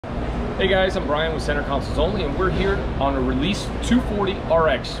Hey guys, I'm Brian with Center Consoles Only, and we're here on a Release 240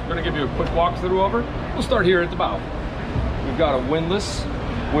 RX. We're gonna give you a quick walkthrough over. We'll start here at the bow. We've got a windlass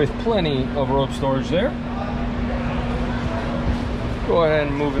with plenty of rope storage there. Go ahead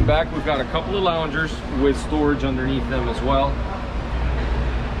and move it back. We've got a couple of loungers with storage underneath them as well.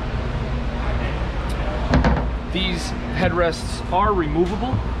 These headrests are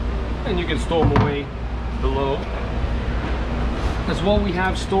removable, and you can stow them away below. As well, we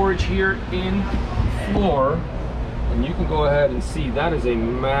have storage here in floor, and you can go ahead and see that is a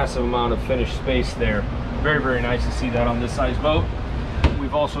massive amount of finished space there. Very, very nice to see that on this size boat.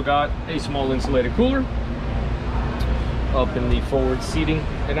 We've also got a small insulated cooler up in the forward seating,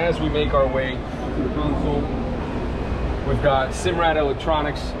 and as we make our way to the console, we've got Simrad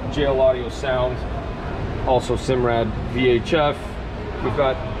electronics, JL audio sound, also Simrad VHF. We've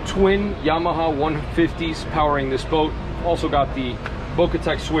got twin Yamaha 150s powering this boat. Also got the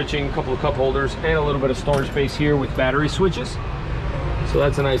Bocatech switching, a couple of cup holders, and a little bit of storage space here with battery switches. So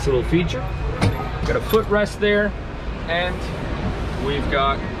that's a nice little feature. Got a footrest there, and we've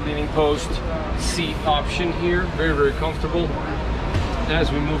got leaning post seat option here. Very, very comfortable.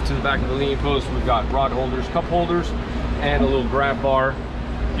 As we move to the back of the leaning post, we've got rod holders, cup holders, and a little grab bar.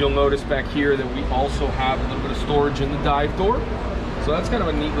 You'll notice back here that we also have a little bit of storage in the dive door. So that's kind of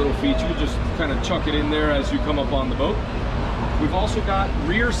a neat little feature. You just kind of chuck it in there as you come up on the boat. We've also got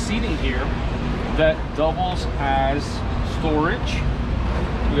rear seating here that doubles as storage.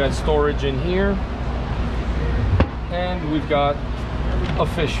 We got storage in here, and we've got a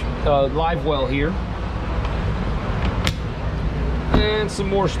fish live well here, and some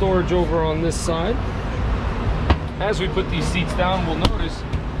more storage over on this side. As we put these seats down, we'll notice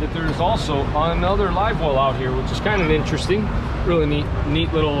that there's also another live well out here, which is kind of interesting. Really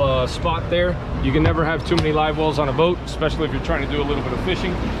neat little spot there. You can never have too many live wells on a boat, especially if you're trying to do a little bit of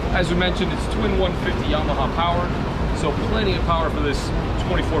fishing. As we mentioned, it's twin 150 Yamaha powered, so plenty of power for this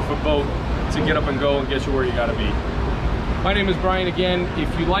 24-foot boat to get up and go and get you where you gotta be. My name is Brian again.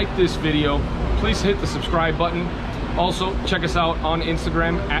 If you like this video, please hit the subscribe button. Also, check us out on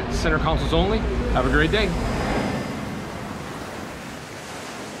Instagram at Center Consoles Only. Have a great day.